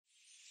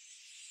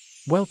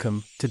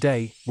Welcome.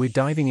 Today, we're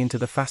diving into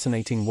the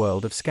fascinating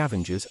world of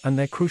scavengers and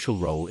their crucial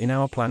role in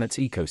our planet's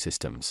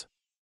ecosystems.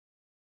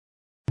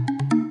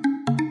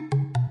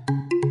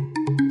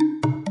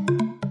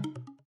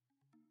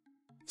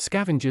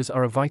 Scavengers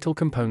are a vital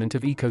component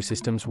of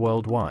ecosystems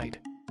worldwide.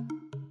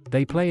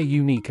 They play a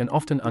unique and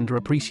often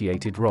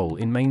underappreciated role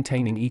in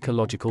maintaining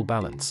ecological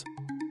balance.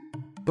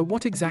 But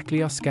what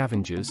exactly are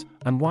scavengers,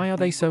 and why are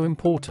they so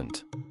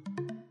important?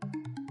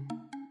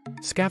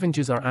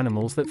 Scavengers are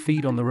animals that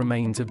feed on the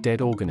remains of dead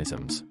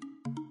organisms.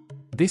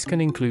 This can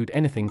include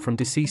anything from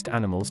deceased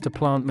animals to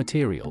plant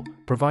material,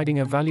 providing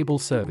a valuable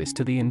service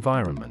to the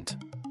environment.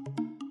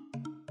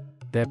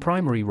 Their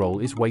primary role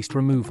is waste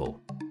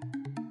removal.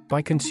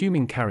 By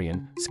consuming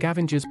carrion,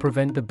 scavengers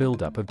prevent the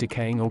buildup of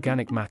decaying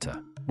organic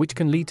matter, which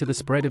can lead to the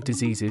spread of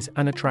diseases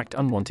and attract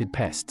unwanted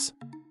pests.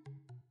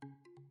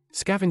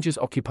 Scavengers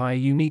occupy a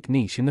unique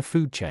niche in the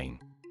food chain.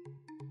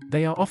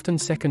 They are often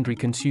secondary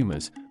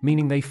consumers,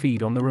 meaning they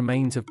feed on the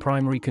remains of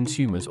primary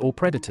consumers or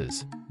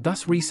predators,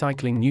 thus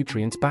recycling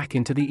nutrients back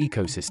into the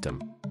ecosystem.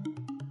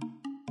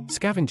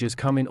 Scavengers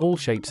come in all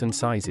shapes and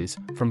sizes,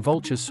 from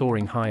vultures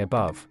soaring high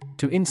above,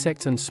 to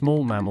insects and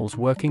small mammals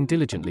working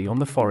diligently on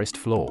the forest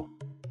floor.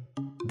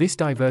 This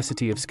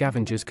diversity of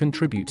scavengers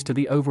contributes to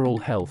the overall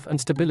health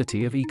and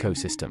stability of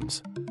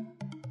ecosystems.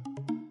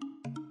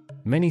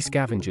 Many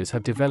scavengers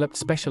have developed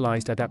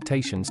specialized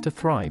adaptations to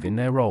thrive in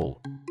their role.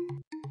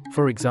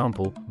 For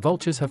example,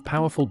 vultures have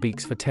powerful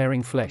beaks for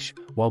tearing flesh,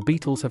 while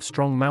beetles have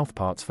strong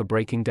mouthparts for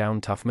breaking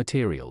down tough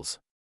materials.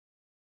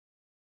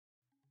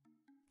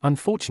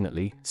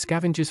 Unfortunately,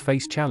 scavengers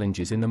face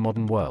challenges in the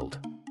modern world.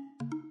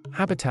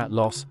 Habitat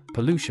loss,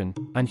 pollution,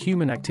 and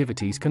human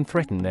activities can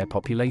threaten their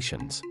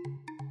populations.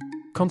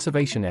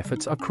 Conservation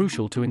efforts are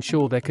crucial to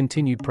ensure their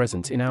continued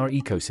presence in our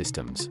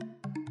ecosystems.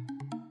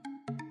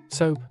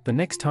 So, the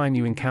next time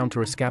you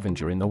encounter a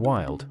scavenger in the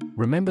wild,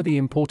 remember the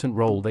important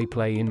role they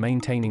play in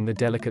maintaining the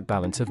delicate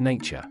balance of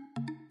nature.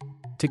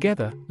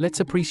 Together, let's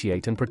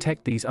appreciate and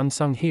protect these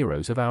unsung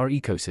heroes of our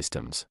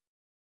ecosystems.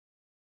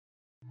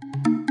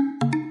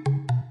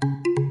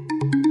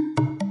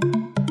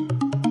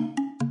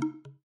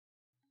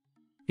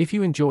 If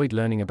you enjoyed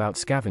learning about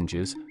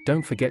scavengers,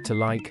 don't forget to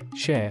like,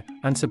 share,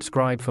 and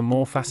subscribe for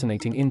more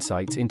fascinating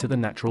insights into the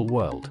natural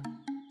world.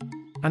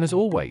 And as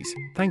always,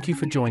 thank you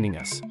for joining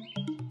us.